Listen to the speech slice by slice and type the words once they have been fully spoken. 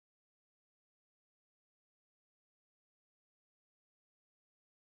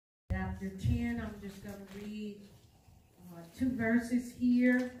chapter 10. I'm just going to read 2 verses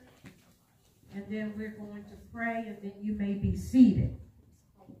here, and then we're going to pray, and then you may be seated.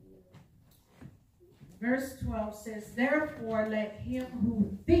 Verse 12 says, therefore let him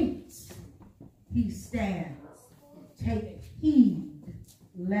who thinks he stands take heed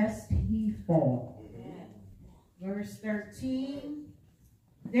lest he fall. Verse 13,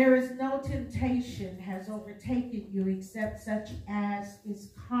 there is no temptation has overtaken you except such as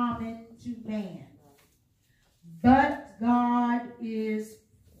is common to man. But God is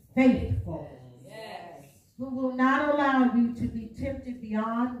faithful, who will not allow you to be tempted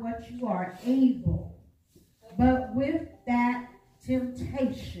beyond what you are able. But with that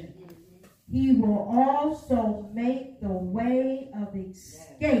temptation, he will also make the way of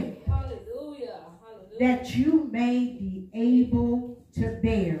escape, that you may be able to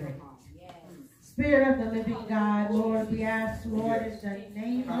bear it. Spirit of the living God, Lord, we ask, Lord, in the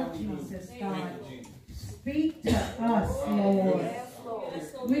name of Jesus, God, speak to us, Lord.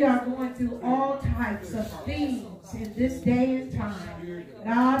 We are going through all types of things in this day and time,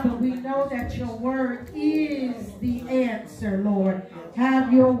 God, but we know that your word is the answer, Lord.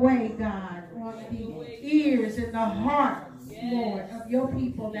 Have your way, God, on the ears and the hearts, Lord, of your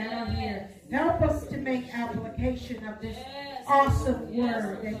people that are here. Help us to make application of this awesome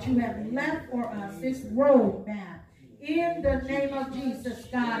word that you have left for us, this roadmap. In the name of Jesus,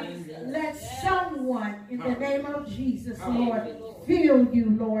 God, let someone in the name of Jesus, Lord, feel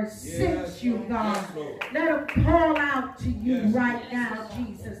you, Lord, sense you, God. Let them call out to you right now,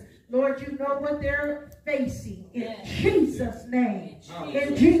 Jesus. Lord, you know what they're facing. In Jesus' name.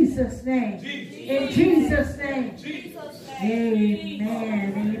 In Jesus' name. In Jesus' name.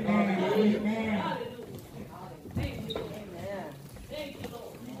 Amen. Amen. Amen.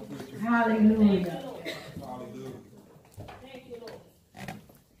 Hallelujah.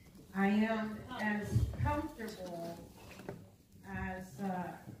 I am as comfortable as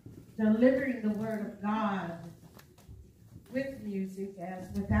delivering the word of God with music as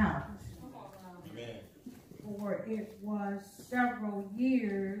without. Amen. For it was several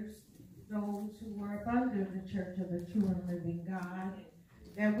years, those who were up under the Church of the True and Living God,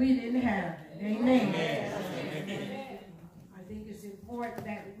 that we didn't have it. Amen. Amen. I think it's important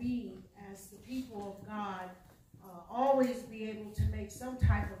that we, as the people of God, always be able to make some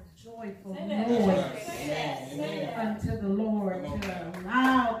type of joyful noise unto the Lord, to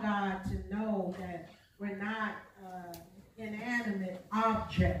allow God to know that we're not inanimate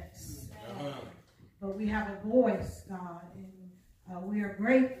objects, but we have a voice, God, and we are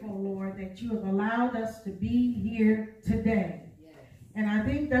grateful, Lord, that you have allowed us to be here today. And I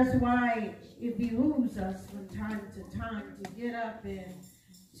think that's why it behooves us from time to time to get up and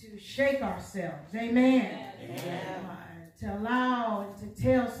to shake ourselves. Amen. To allow and to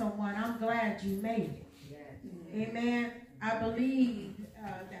tell someone, I'm glad you made it. Amen. I believe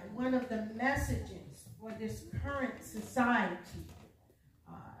that one of the messages for this current society,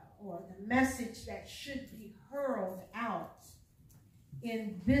 or the message that should be hurled out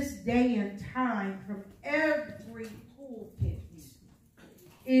in this day and time from every pulpit,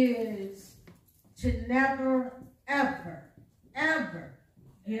 is to never, ever, ever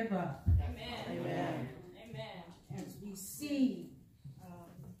give up. Amen. As we see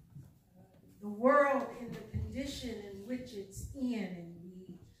the world in the condition in which it's in, and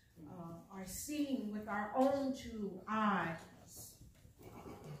we are seeing with our own 2 eyes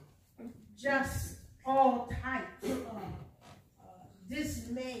just all types of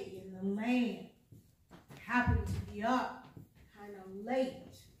dismay in the land. Happened to be up kind of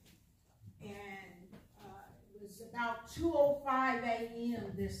late, and it was about 2:05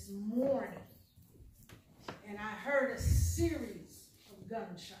 a.m. this morning, and I heard a series of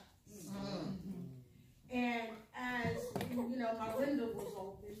gunshots. And as, you know, my window was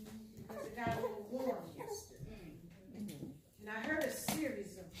open because it got a little warm yesterday. And I heard a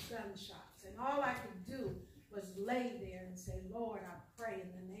series of gunshots, and all I could do was lay there and say, Lord, I pray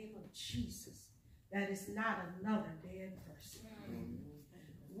in the name of Jesus that it's not another dead person.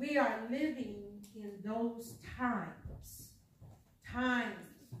 We are living in those times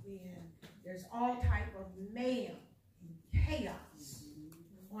when there's all type of mayhem and chaos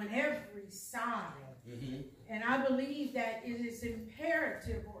on every side. And I believe that it is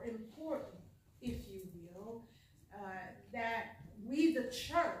imperative or important, if you will, that we, the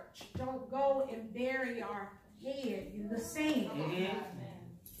church, don't go and bury our head in the sand.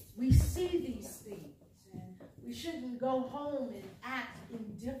 We see these things, and we shouldn't go home and act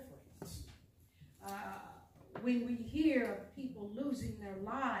indifferent. When we hear of people losing their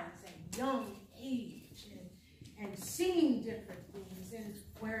lives at young age and seeing different things, and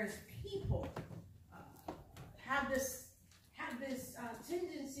whereas people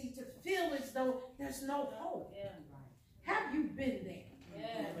feel as though there's no hope. Yeah. Have you been there?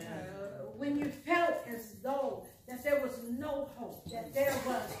 Yeah. When you felt as though that there was no hope, that there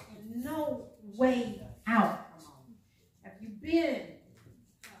was no way out? Have you been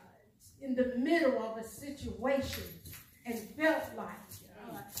in the middle of a situation and felt like,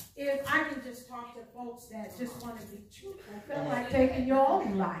 if I can just talk to folks that just want to be truthful, felt like taking your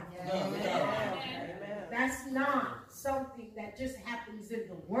own life? That's not something that just happens in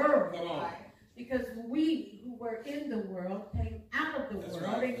the world. Because we who were in the world came out of the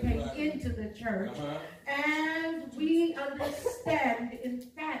world and came into the church. And we understand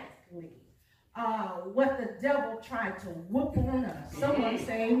emphatically what the devil tried to whoop on us. Someone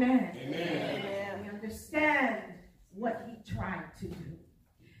say amen. We understand what he tried to do.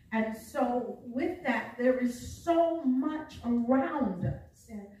 And so with that, there is so much around us.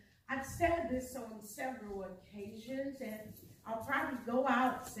 And I've said this on several occasions, and I'll probably go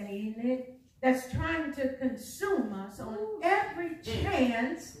out saying it, that's trying to consume us on every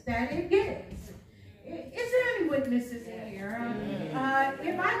chance that it gets. Is there any witnesses in here?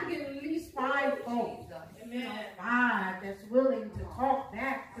 If I can get at least 5 folks, 5 that's willing to talk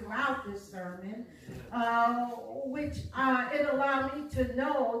back throughout this sermon, which it allowed me to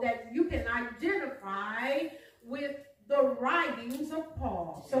know that you can identify with the writings of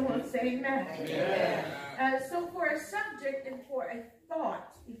Paul. Someone say amen. So for a subject and for a thought,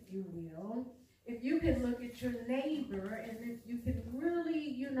 if you will, if you can look at your neighbor and if you can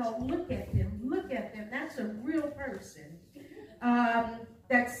really, look at them, that's a real person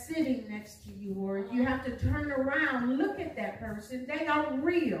that's sitting next to you. Or if you have to turn around, look at that person, they are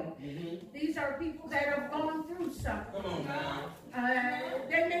real. These are people that have gone through something.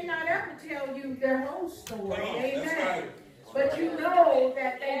 They may not ever tell you their whole story. Amen. But you know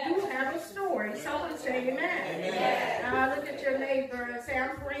that they do have a story. Someone say amen. Look at your neighbor and say,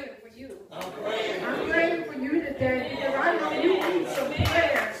 I'm praying for you. I'm praying for you today because I know you need some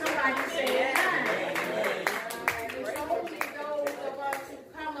prayer. Somebody say amen. It's only those of us who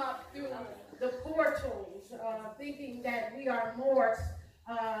come up through the portals thinking that we are more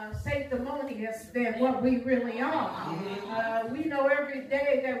sanctimonious than what we really are. We know every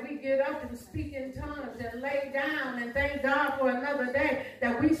day that we get up and speak in tongues and lay down and thank God for another day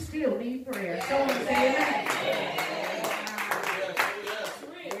that we still need prayer. Someone say amen.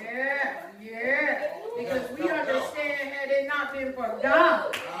 Yeah. Because we understand had it not been for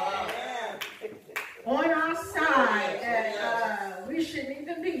God on our side, that we shouldn't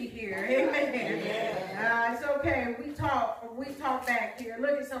even be here. Amen. It's okay. We talk back here.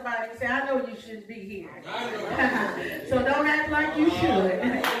 Look at somebody and say, I know you shouldn't be here. So don't act like you should.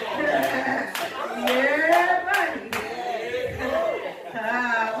 Yeah, buddy.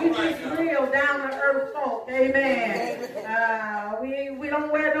 We just real down to earth folk. Amen. We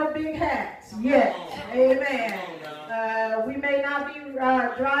don't wear no big hats yet. Amen. We may not be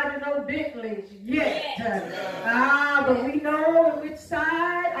driving no Bentleys yet. But we know which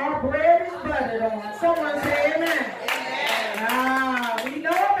side our bread is buttered on. Someone say amen. We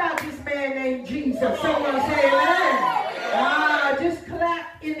know about this man named Jesus. Someone say amen. Just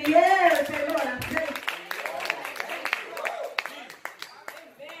clap in the air and say, Lord, I thank you.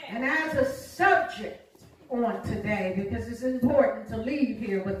 And as a subject on today, because it's important to leave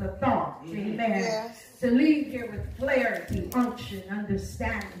here with a thought. Amen. Yes. To leave here with clarity, unction,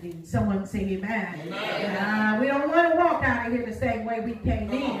 understanding. Someone say amen. We don't want to walk out of here the same way we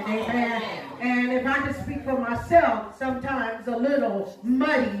came in. Amen. And if I can speak for myself, sometimes a little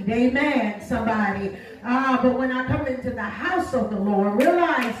muddied. Amen, somebody. But when I come into the house of the Lord,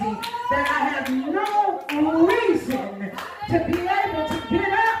 realizing that I have no reason to be able to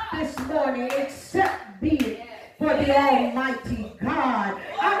get up this morning except be it for the Almighty God.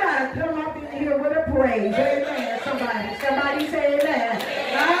 I got to come up in here with a praise. Amen. Somebody say amen.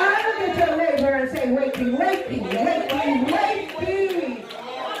 Look at your neighbor and say, wakey, wakey, wakey, wakey.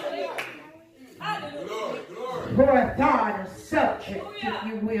 For a thought, a subject, if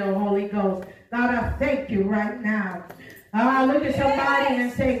you will, Holy Ghost. God, I thank you right now. Look at somebody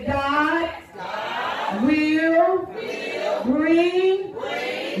and say, God will bring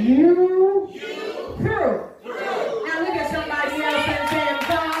you through. Now look at somebody else and say,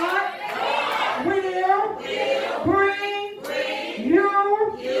 God will bring you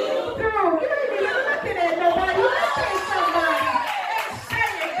through. You ain't even looking at nobody. Look at somebody and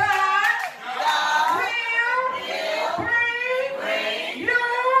say, God will bring you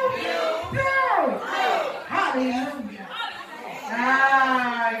through. Hallelujah.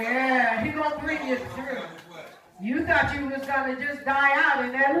 Yeah. He gonna bring you through. You thought you was going to just die out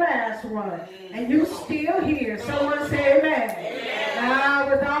in that last one. And you still here. Someone say amen.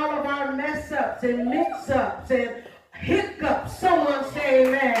 With all of our mess-ups and mix-ups and hiccups, someone say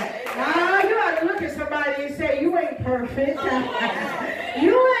amen. You ought to look at somebody and say, you ain't perfect.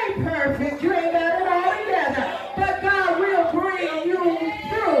 You ain't perfect. You ain't got it all together. But God will bring you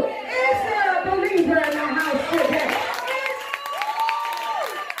through. Is there a believer in the house today?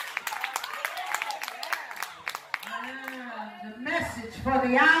 The message for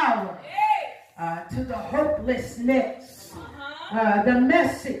the hour to the hopelessness. The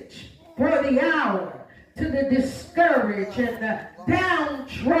message for the hour to the discouraged and the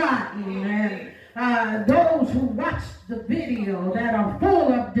downtrodden and those who watch the video that are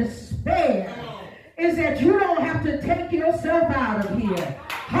full of despair is that you don't have to take yourself out of here.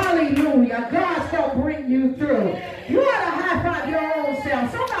 Hallelujah. God's going to bring you through. You ought to high-five your own self.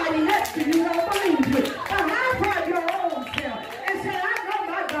 Somebody next to you don't believe you. But high-five your own self and say, I know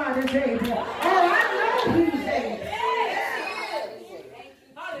my God is able. Oh, I know he's able.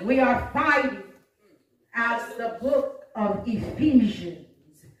 We are fighting as the book of Ephesians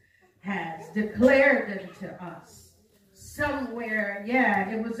has declared unto us. Somewhere,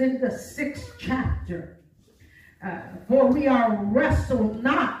 it was in the 6th chapter. For we are wrestle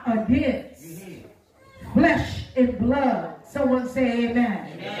not against flesh and blood. Someone say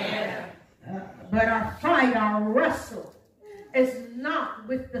amen. But our fight, our wrestle, is not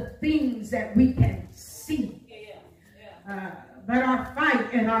with the things that we can see. But our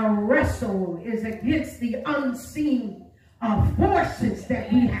fight and our wrestle is against the unseen forces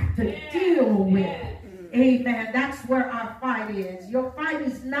that we have to deal with. Amen. That's where our fight is. Your fight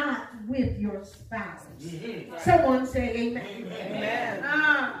is not with your spouse. Someone say amen.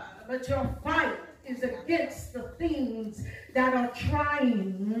 But your fight is against the things that are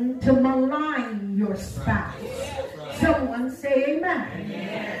trying to malign your spouse. Someone say amen.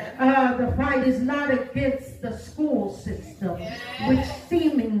 The fight is not against the school system, which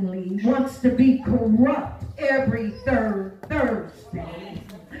seemingly wants to be corrupt every third Thursday.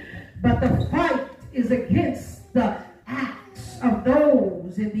 But the fight is against the acts of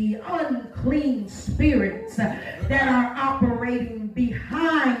those in the unclean spirits that are operating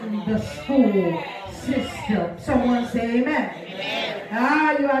behind the school system. Someone say amen.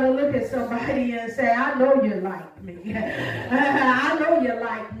 You ought to look at somebody and say, I know you like me. I know you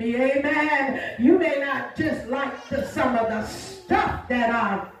like me. Amen. You may not just like some of the stuff that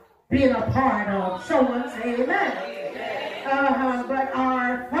I've been a part of. Someone say amen. But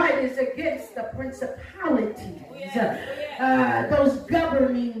our fight is against the principalities, those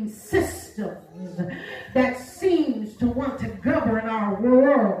governing systems that seems to want to govern our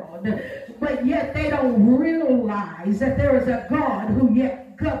world, but yet they don't realize that there is a God who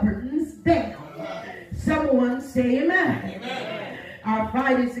yet governs them. Someone say amen. Our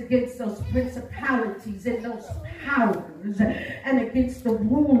fight is against those principalities and those powers and against the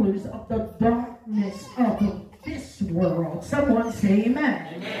rulers of the darkness of this world. Someone say amen.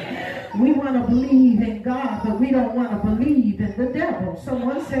 We want to believe in God, but we don't want to believe in the devil.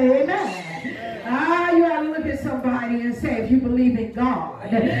 Someone say amen. You ought to look at somebody and say, if you believe in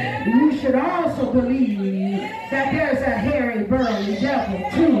God, you should also believe that there's a hairy, burly devil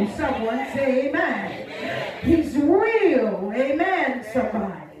too. Someone say amen. He's real. Amen,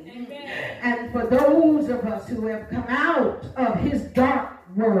 somebody. And for those of us who have come out of his dark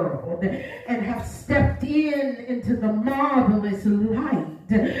world and have stepped into the marvelous light,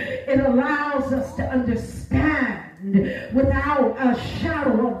 it allows us to understand without a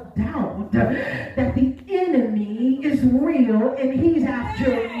shadow of doubt that the enemy is real and he's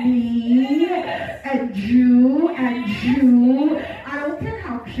after me and you and you. I don't care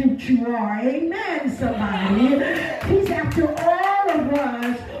how cute you are. Amen, somebody. He's after all of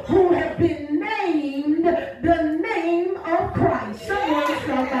us who have been named the name of Christ.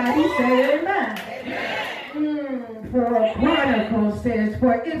 Somebody say amen. For Chronicles says,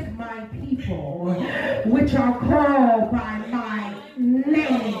 for if my people, which are called by my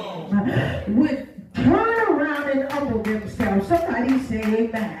name, would turn around and humble themselves. Somebody say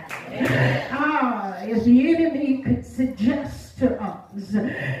amen. If the enemy could suggest to us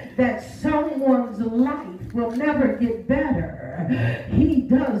that someone's life will never get better, he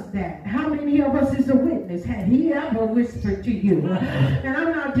does that. How many of us is a witness? Had he ever whispered to you? And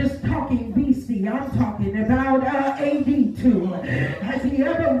I'm not just talking BC, I'm talking about AD too. Has he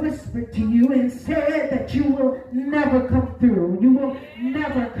ever whispered to you and said that you will never come through? You will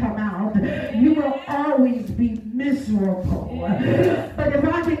never come out. You will always be miserable. But if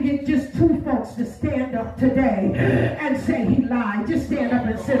I can get just two folks to stand up today and say he lied, just stand up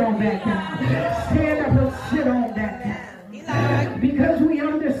and sit on that down. Stand up and sit on that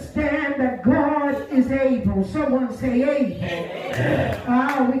Someone say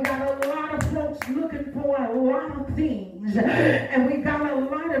amen. We got a lot of folks looking for a lot of things. And we got a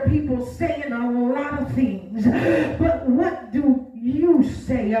lot of people saying a lot of things. But what do you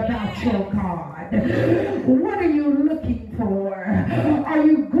say about your God? What are you looking for? Are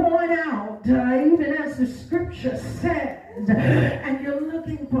you going out, even as the scripture says, and you're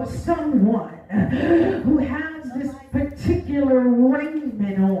looking for someone who has this particular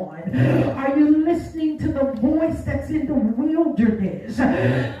raiment on? Are you listening to the voice that's in the wilderness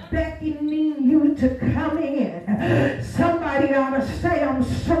beckoning you to come in? Somebody ought to say, I'm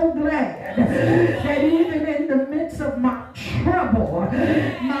so glad that even in the midst of my trouble,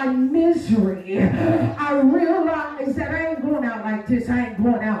 my misery, I realize that I ain't going out like this. I ain't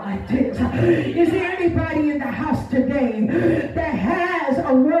going out like this. Is there anybody in the house today that has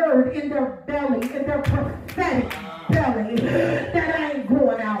a word in their belly, in their prophetic belly, that I ain't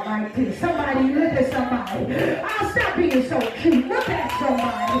going out like this? Somebody look at somebody. I'll stop being so cute. Look at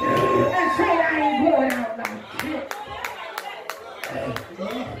somebody and say, I ain't going out like this.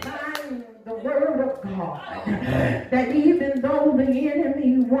 Find the word of God that even though the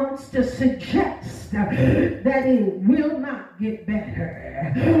enemy wants to suggest that it will not get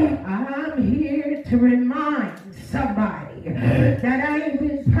better, I'm here to remind somebody that I ain't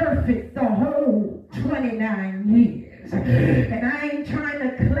been perfect the whole 29 years. And I ain't trying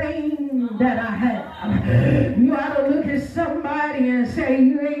to claim that I have. You ought to look at somebody and say,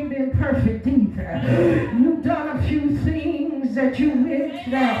 you ain't been perfect either. You've done a few things that you wish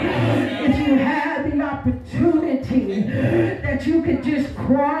that if you had the opportunity that you could just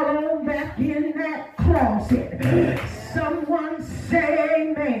crawl on back in that closet. Someone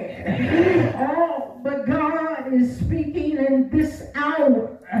say amen. Oh, but God is speaking in this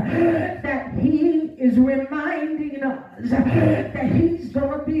hour that he is reminding us that he's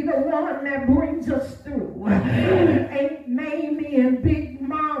going to be the one that brings us through. Aunt Mamie and Big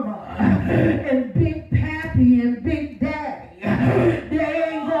Mama and Big Pappy and Big Daddy, they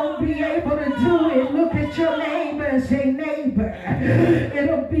ain't going to be able to do it. Look at your neighbor and say, neighbor,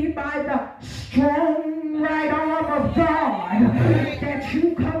 it'll be by the strong right arm of God that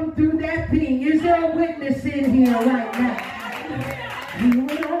you come through that thing. Is there a witness in here right now? He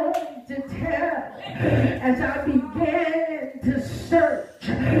went on to tell, as I began to search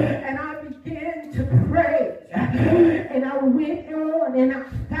and I began to pray, and I went on and I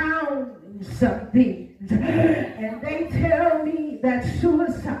found some things, and they tell me that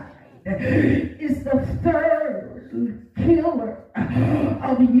suicide is the third killer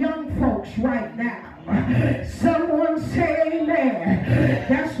of young folks right now. Someone say amen.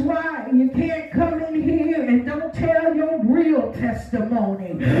 That's why you can't come in here and don't tell your real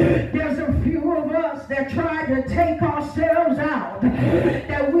testimony. There's a few of us that try to take ourselves out,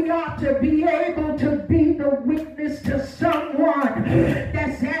 that we ought to be able to be the witness to someone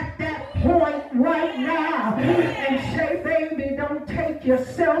that's at that point right now and say, baby, don't take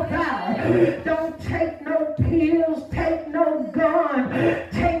yourself out. Don't take no pills, take no gun,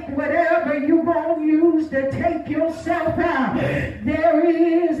 take whatever you're going to use to take yourself out. There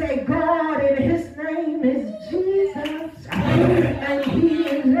is a God and his name is Jesus, and he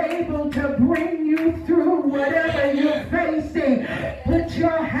is able to bring you through whatever you're facing. Put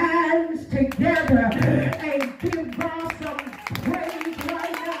your hands together and give God some praise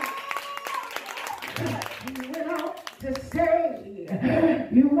right now. He went on to say,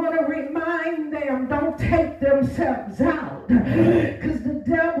 you want to remind them, don't take themselves out, because the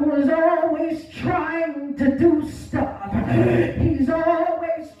devil is always trying to do stuff. He's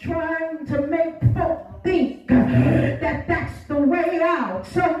always trying to make folk think that that's the way out.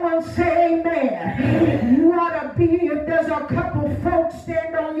 Someone say amen. You ought to be, if there's a couple folks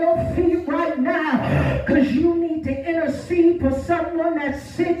stand on your feet right now, because you need to intercede for someone that's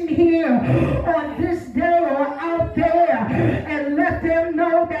sitting here on this day or out there, and let them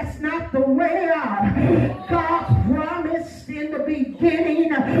know that's not the way out. God promised in the beginning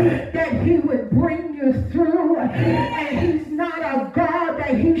that he would bring you through, and he's not a God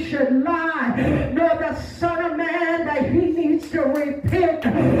that he should lie, nor the Son of Man that he needs to repent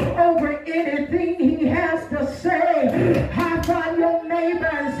over anything he has to say. High five your neighbor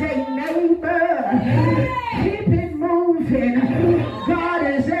and say, neighbor, keep it moving. God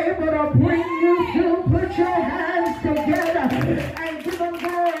is able to bring you through. Put your hands together and give him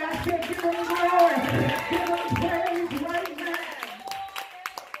glory. I said give him glory. Give him praise right now.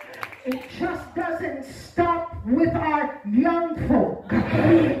 It just doesn't stop with our young folk.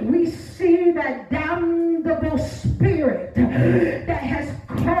 We see that damnable spirit that has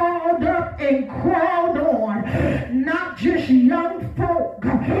crawled up and crawled on not just young folk,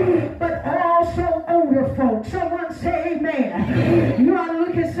 but also older folk. Some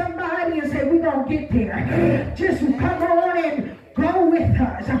with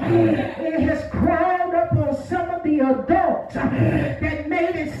us. It has crawled up on some of the adults that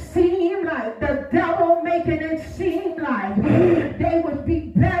made it seem like the devil making it seem like they would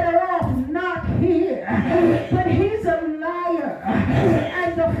be better off not here. But he's a liar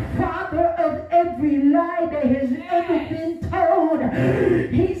and the father of every lie that has ever been told.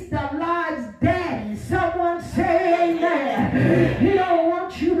 He's the lie's daddy. Someone say amen. He don't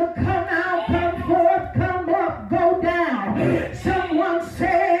want you to come out, come forth, come up, go down. Someone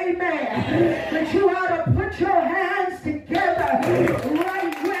say amen. But you ought to put your hands together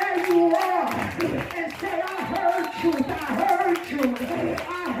right where you are and say, I heard you, I heard you,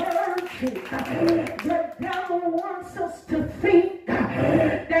 I heard you. The devil wants us to think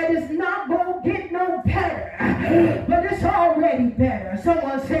that it's not going to get no better, but it's already better.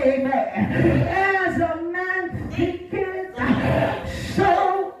 Someone say amen. As a man thinketh,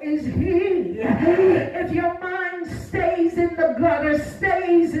 so is he. If your mind stays in the gutter,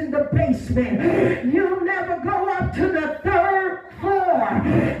 stays in the basement, you'll never go up to the third floor.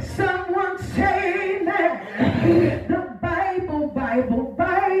 Someone say amen. The Bible,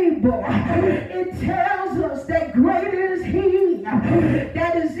 it tells us that greater is he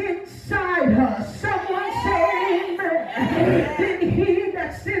that is inside us. Someone say amen. Than he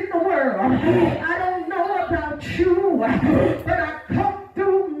that's in the world. I don't know about you, but I come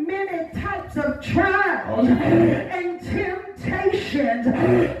through many types of trials and temptations,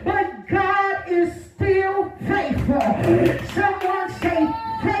 but God is still faithful. Someone say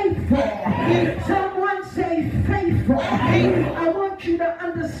faithful. Someone say faithful. I want you to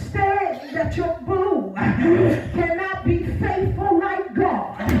understand that your boo cannot be faithful like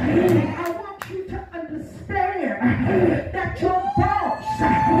God. I want you to understand that your boss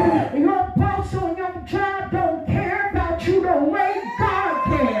on your job don't care about you the way God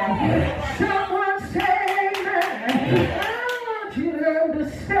cares. Someone say amen. I want you to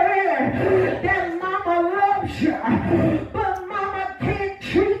understand that mama loves you, but mama can't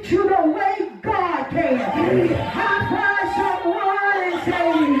treat you the way God can. High five someone and say,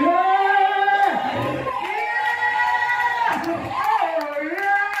 yeah, oh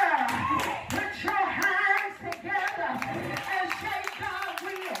yeah. Put your hands together and say, God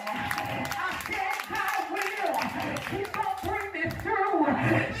will. I said, God will. He's going to bring me through.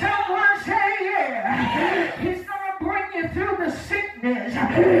 Someone say, yeah. He's going to bring you through the sickness.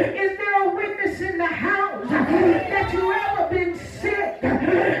 Is there a witness in the house that you ever been sick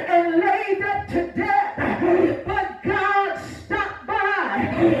and laid up to death, but God stopped by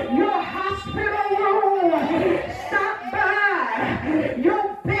your hospital room, stopped by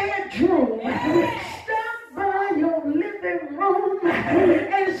your bedroom, stopped by your living room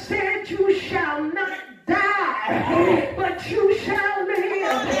and said you shall not die, but you shall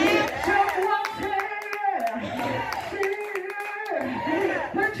live. Someone say,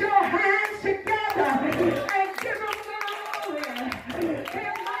 put your hands together and give them glory.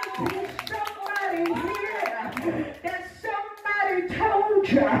 There might be somebody here that somebody told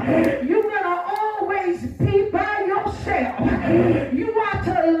you you're going to always be by yourself. You ought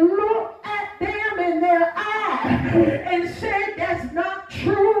to look at them in their eye and say that's not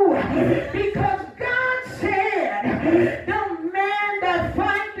true, because God said the man that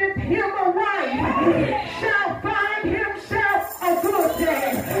findeth him a wife shall find himself a good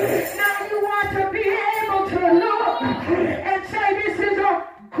thing. Now you ought to be able to look and say this is a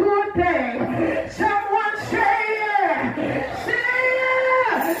good thing. Someone say yeah. Say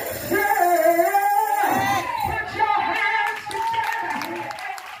yeah. Say yeah. Put your hands together.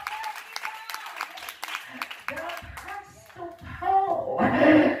 The Apostle Paul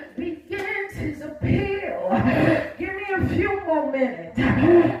begins his appeal. Give me a few more minutes. I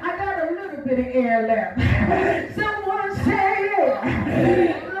got a little bit of air left. Someone say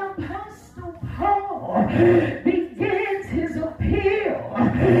yeah. The Apostle Paul begins his appeal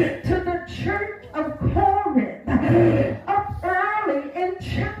to the church of Corinth up early in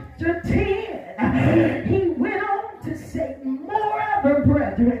chapter 10. He went on to say, moreover,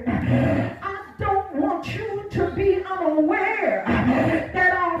 brethren, I don't want you to be unaware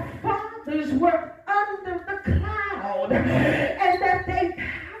that our fathers were under the cloud and that they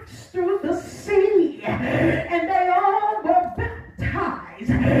passed through the sea and they all were baptized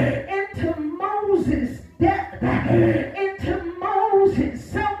into Moses' death, into Moses.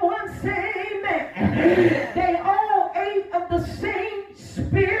 Someone say amen. They all ate of the same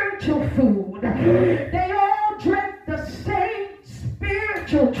spiritual food. They all drank the same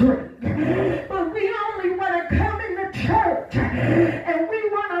spiritual drink. But we only want to come in the church and we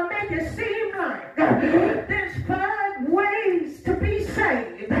want to make it seem like there's 5 ways to be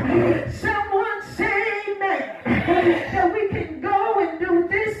saved. Someone say amen. That we can go and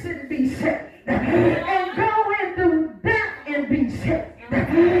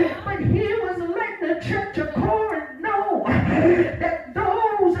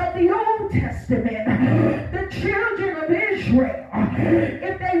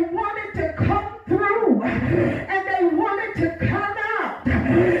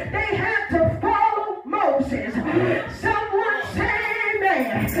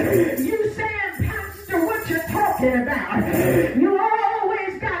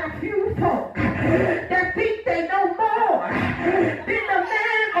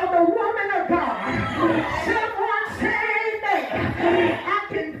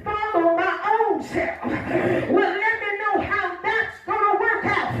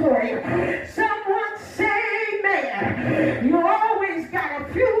for you. Someone say amen. You always got a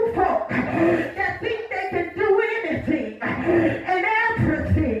few folk that think they can do anything and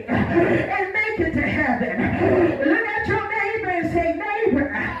everything and make it to heaven. Look at your neighbor and say,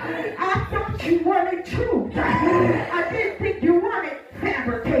 neighbor, I thought you wanted truth. I didn't think you wanted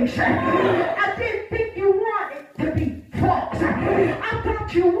fabrication. I didn't think you wanted to be false. I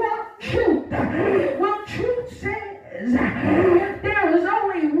thought you want truth. Well, truth says there is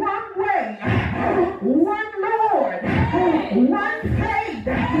only one way, one Lord, one faith,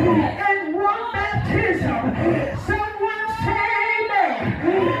 and one baptism. Someone say amen.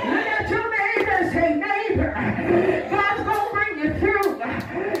 Look at your neighbor and say, neighbor, God's going to bring you through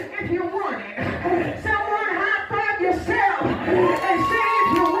if you want it. Someone high five yourself and say if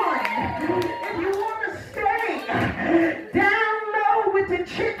you want it. If you want to stay down low with the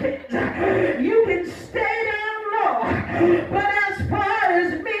chickens, you can stay down low. But as far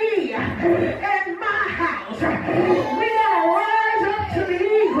as me and my house, we are rise up to the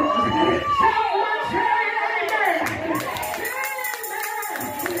eagles. Someone say amen.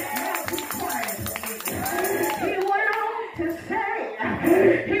 He went on to say,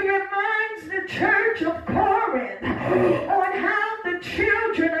 he reminds the church of Corinth on how the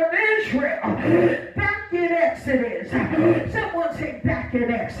children of Israel back in Exodus. Someone say back in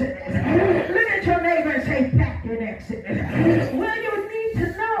Exodus. Look at your neighbor and say back in Exodus. Well, you need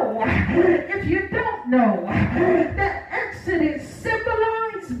to know, if you don't know, that Exodus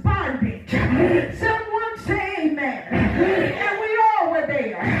symbolized bondage. Someone say amen. And we all were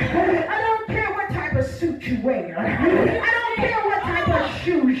there. I don't care what type of suit you wear. I don't care what type of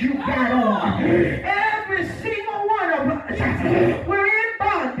shoes you got on. Every single one of us, we're in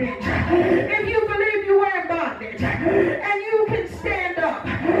bondage. If you believe you are in bondage and you can stand up,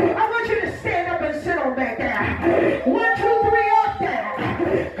 I want you to stand up and sit on back there. 1, 2, 3, up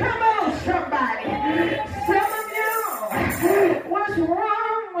there. Come on, somebody. Some of you, what's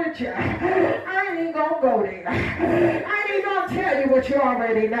wrong with you? I ain't gonna go there. I ain't gonna tell you what you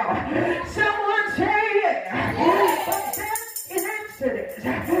already know. Someone say yeah. But that's in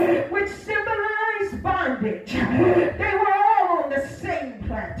Exodus, which symbolized bondage. They were all on the same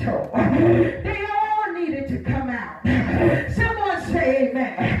plateau. They all needed to come out. Someone say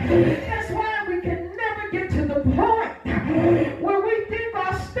amen. That's why we can never get to the point where we think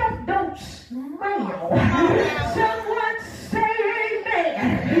our stuff don't smell. Someone say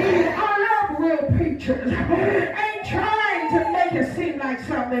amen. I love real preachers. Ain't trying to make it seem like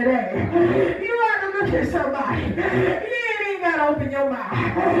something it ain't. You ought to look at somebody. You ain't got to open your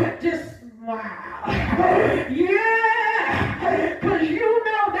mouth. Just smile. Yeah. Because you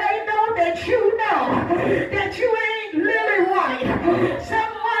know they know that you know that you ain't lily white.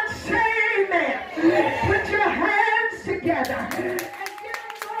 Someone say amen. Put your hands together and give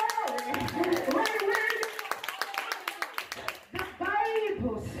glory. Right where you are. The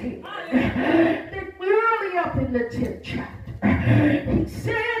Bible says that early up in the 10th chapter, he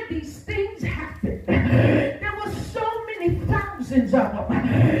said these things happened. There were so many thousands of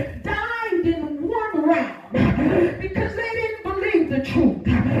them died in one round because they didn't believe the truth.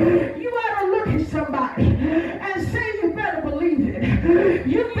 You ought to look at somebody and say you better believe it.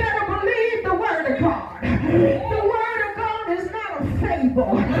 You better believe the word of God. The word of God is not a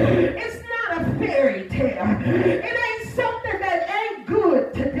fable. It's not a fairy tale. It ain't something that ain't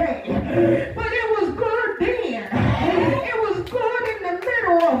good today. But it was good then. It was good in the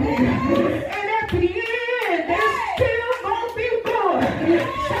middle of it. And at the end, it's still going to be good.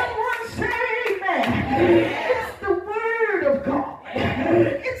 Someone say amen. It's the word of God.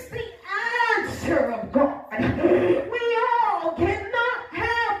 It's the answer of God. We all cannot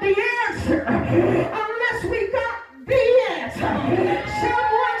have the answer unless we got the answer.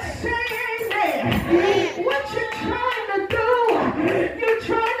 Someone say amen. What you trying to do? You're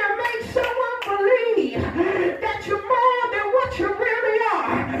trying to make someone believe that you're more than what you really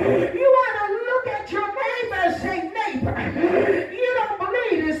are. You want to look at your neighbor and say, neighbor, you don't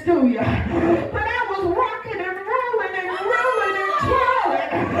believe this, do you? But I was rocking and rolling and rolling and twirling.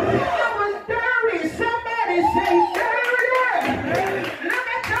 I was dirty. Somebody say dirty. Look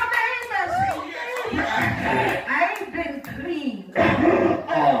at your neighbor and say, neighbor, I ain't been clean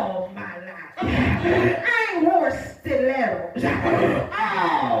all my life. I ain't wore stilettos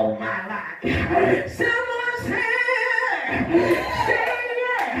all my life. Someone say yeah.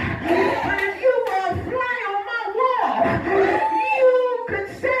 But if you were a fly on my wall, you could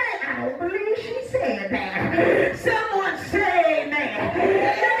say, I don't believe she said that. Someone say amen.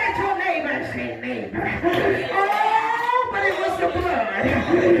 Look at your neighbor and say neighbor. Oh, but it was the blood.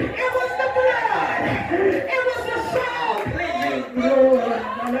 It was the blood. It was the soul cleansing blood.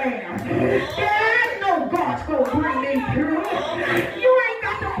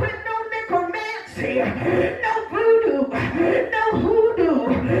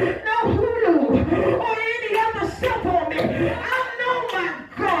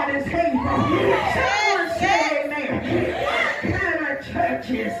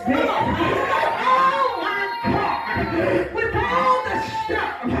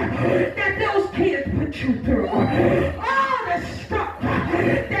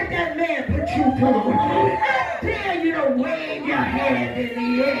 that man put you through. I dare you to wave your hand in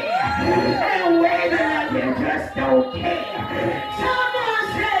the air and wave it like you just don't care. Someone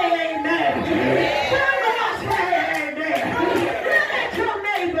say amen. Someone say amen. Look at your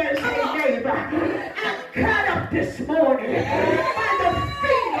neighbor and say, neighbor, I'm cut up this morning by the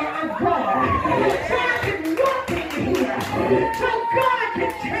finger of God. So I can walk in here. So God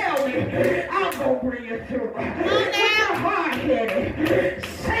can tell me I'm going to bring you through. With your hard-headed,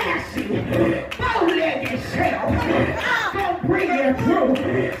 sassy, bow-legged self, I'm going to bring you through.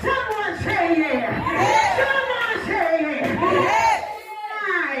 Someone say yeah. Someone say yeah.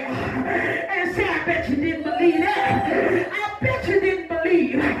 And say, I bet you didn't believe that. I bet you didn't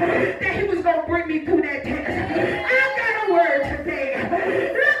believe that he was going to bring me through that test. I got a word today.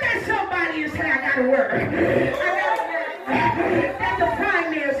 Look at somebody and say, I got a word. I got a word. That the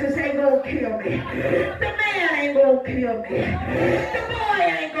finances ain't going to kill me. The man ain't going to kill me. The boy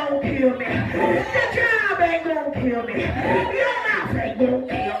ain't going to kill me. The job ain't going to kill me. Your mouth ain't going to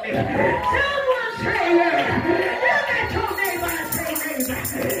kill me. Someone say yeah. Look at your neighbor and say, neighbor,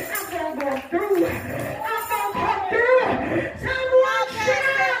 I'm going to go through. I'm going to come through. Someone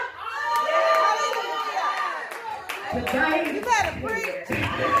shout. The Bible, you better preach.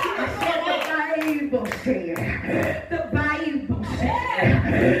 The Bible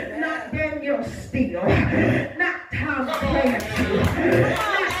said, not Daniel Steele, not Tom Clancy,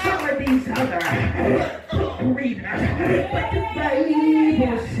 not some of these other book readers, but the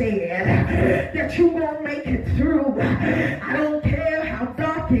Bible said that you won't make it through. I don't care how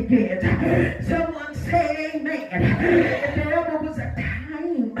dark it gets. Someone say amen. If there ever was a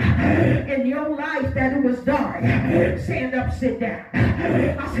time in your life that it was dark, stand up, sit down.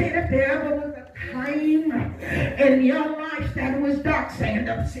 I said if there ever was a time in your life that it was dark, stand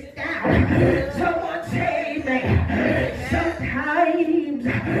up, sit down. Someone say amen.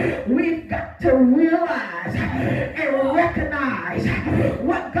 Sometimes we've got to realize and recognize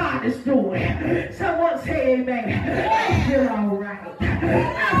what God is doing. Someone say amen. I feel all right. I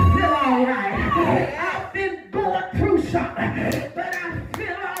feel all right. I've been going through something, but I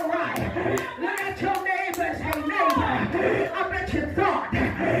feel all right. Look at your neighbor and say, neighbor, I bet you thought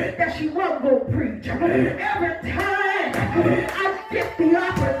that she wasn't going to preach. Every time I get the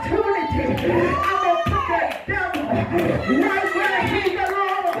opportunity, I'm going to put that devil right where he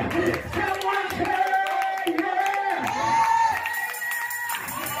belongs. Someone say, yeah.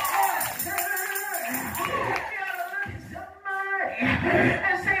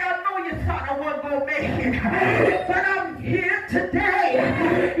 And say, I know you thought I wasn't going to make it, but I'm here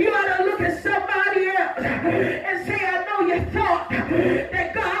today. You ought to look at somebody else and say, I know you thought that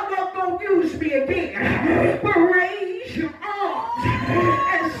God wasn't going to use me again, but raise your arms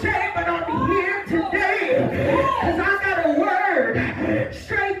and say, but I'm here today because I got a word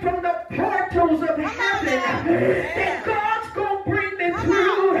straight from the portals of heaven that God's going to bring me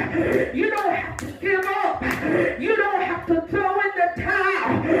through. You don't have to give up. You don't have to throw in the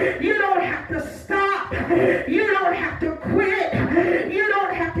towel. You don't have to stop. You don't have to quit. You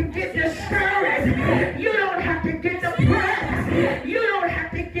don't have to get discouraged. You don't have to get depressed. You don't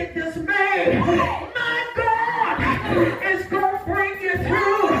have to get dismayed. My God is going to bring you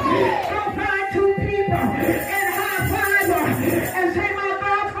through. Go find two people and high five them and say, my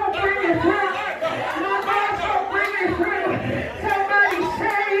God's going to bring you through. My God's going to bring you through. Somebody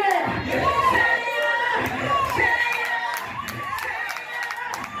say it. Say it. Say it.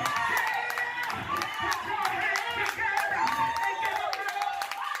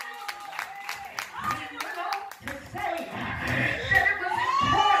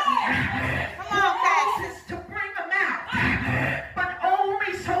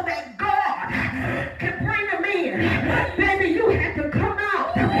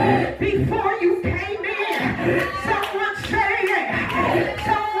 Before you came in, someone say it.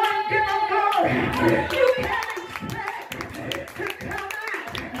 Someone give them glory. You can't expect to come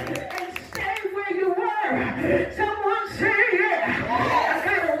out and stay where you were. Someone say it. I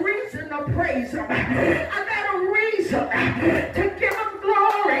got a reason to praise him. I got a reason to give him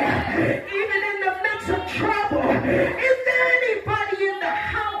glory. Even in the midst of trouble. Is there anybody in the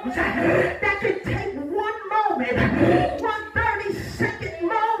house that can take one moment, 1 30-second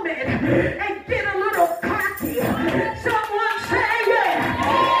moment, and get a little cocky? Someone say yeah.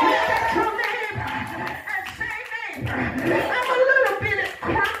 Look at your neighbor and say, neighbor, I'm a little bit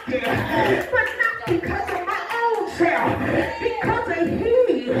cocky, but not because of my own self, because of he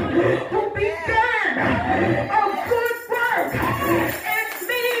who began a good work in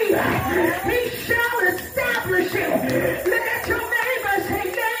me. He shall establish it. Look at your neighbor and say,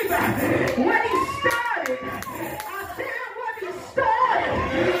 neighbor, what he started, I said what he started,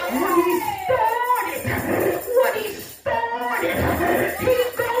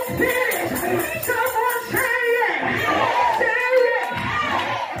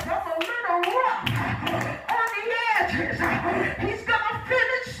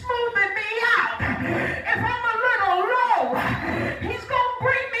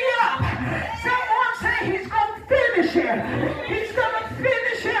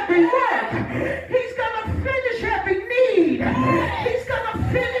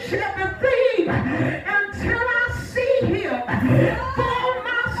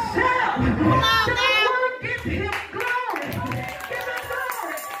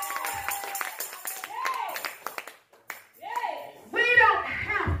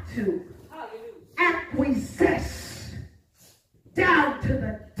 to acquiesce down to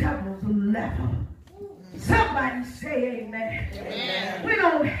the devil's level. Somebody say amen. Amen. We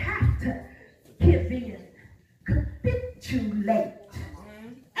don't have to give in, capitulate.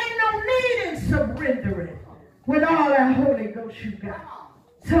 Ain't no need in surrendering with all that Holy Ghost you got.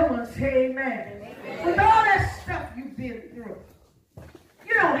 Someone say amen. Amen. With all that stuff you've been through,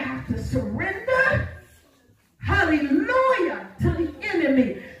 you don't have to surrender. Hallelujah to the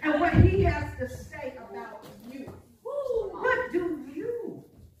enemy and what he has to say about you. What do you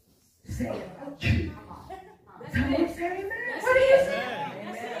say about you? Someone say amen. What do you say?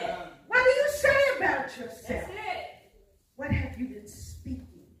 What do you say about yourself? What have you been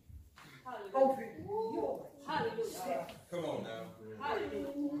speaking over yourself? Come on now.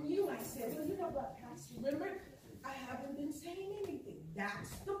 You might say, well, you know what, Pastor Rembert? I haven't been saying anything. That's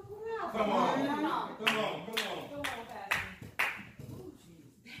the problem. Come on. Come on. Come on, Pastor.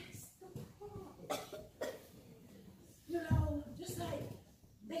 That's the problem. You know, just like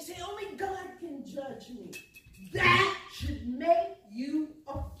they say, only God can judge me. That should make you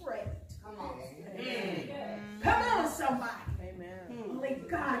afraid. Come on. Amen. Come on, somebody. Amen. Only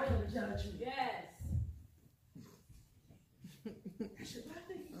God can judge me. Yes. That should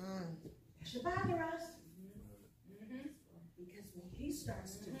bother you. That should bother us. Because when he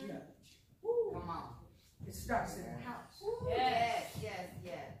starts to judge, come on, it starts in the house. Yes, yes,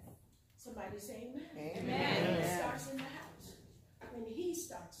 yes. Somebody say amen. Amen. It starts in the